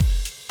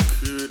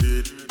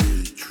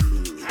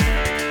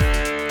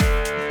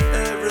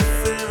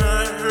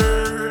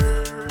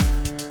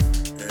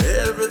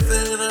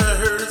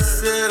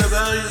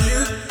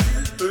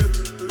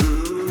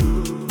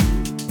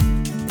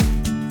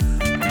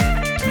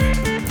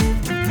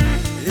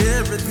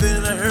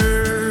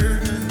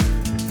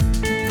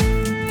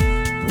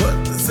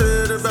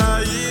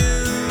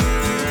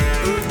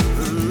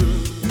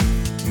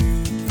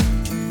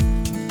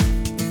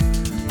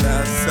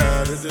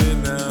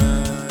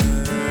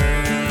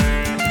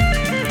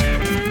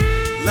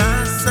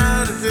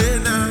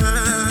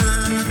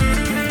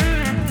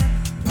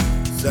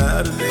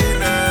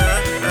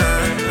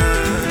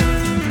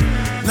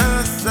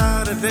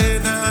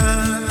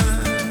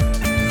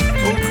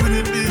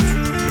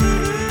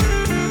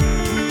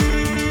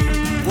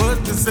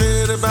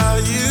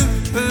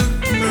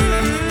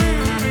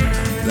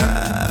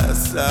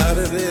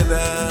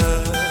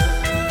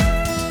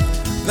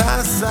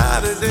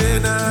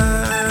Saturday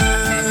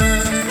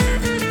night.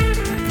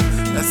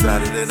 Last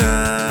Saturday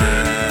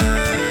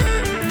night,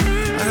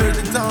 I heard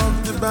they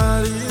talked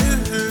about you.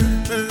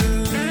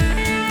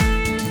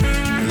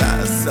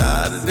 Last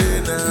Saturday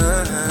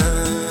night,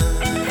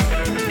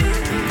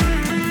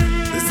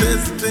 they said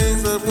some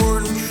things that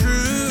weren't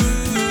true.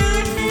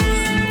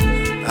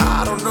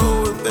 I don't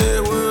know if they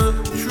were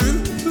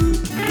true.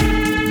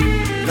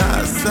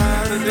 Last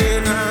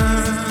Saturday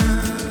night,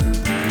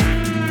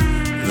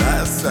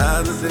 last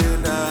Saturday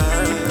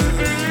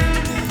night,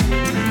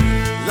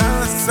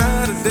 last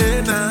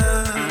Saturday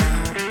night,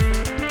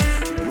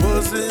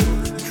 was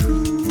it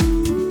true?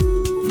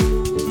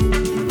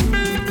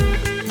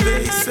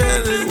 They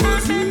said it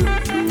was you.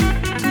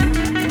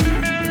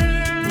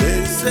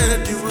 They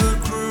said you were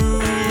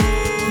cruel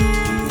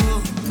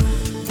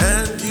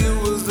and you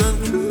was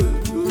untrue.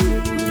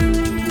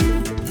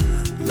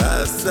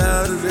 Last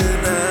Saturday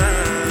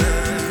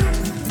night,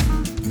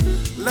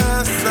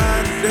 last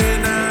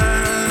Saturday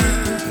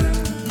night,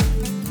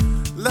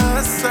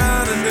 last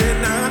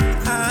Saturday night,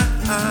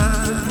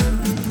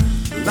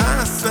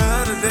 last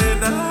Saturday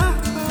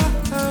night,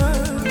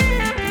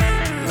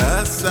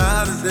 last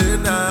Saturday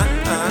night,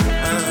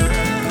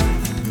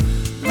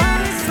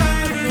 last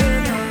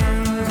Saturday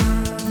night,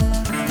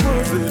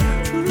 was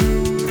it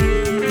true?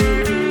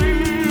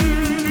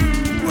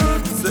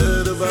 What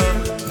said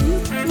about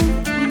you?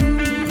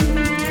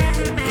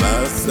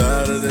 Last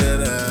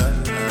Saturday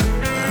night,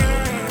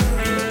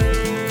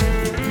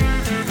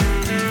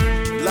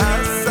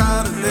 last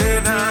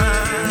Saturday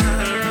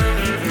night,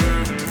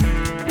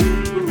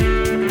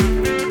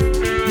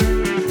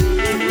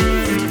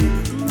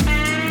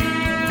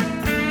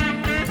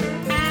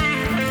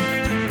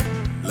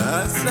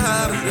 last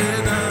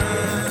Saturday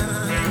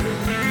night,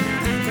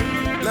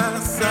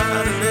 last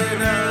Saturday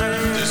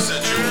night. They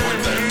said you were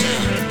that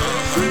dude,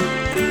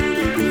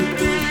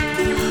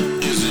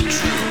 Is it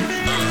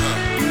true?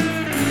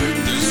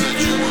 They said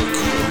you were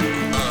cool,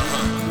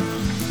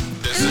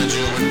 They said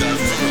you were that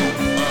fool,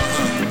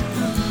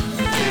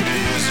 Baby,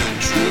 is it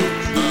true?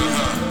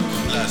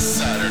 Last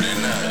Saturday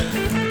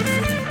night,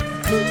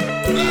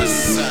 last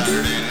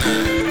Saturday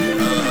night,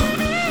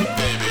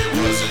 Baby,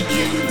 was it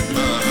you?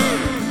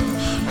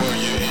 Were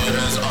you in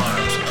his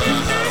arms?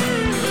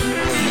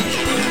 Were you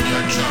giving him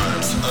your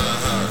charms?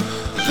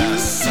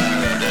 Last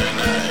Saturday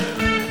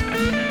night,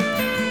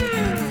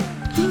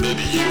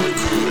 baby, you were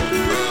cool.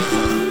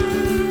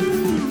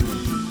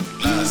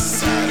 Last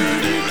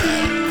Saturday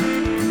night,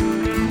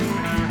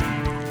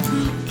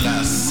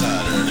 last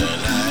Saturday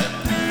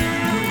night,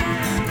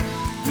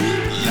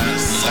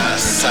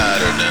 last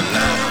Saturday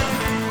night.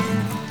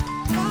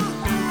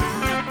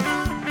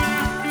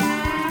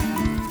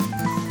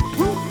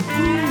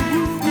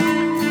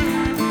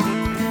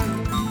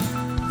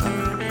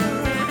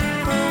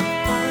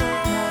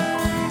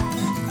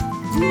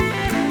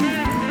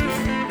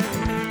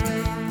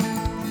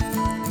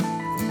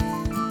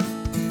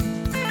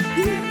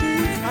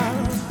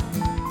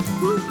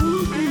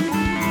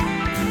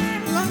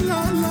 La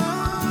la la.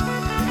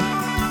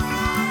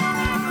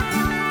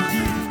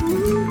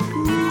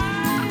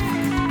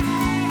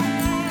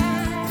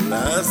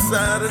 Last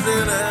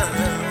Saturday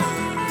night.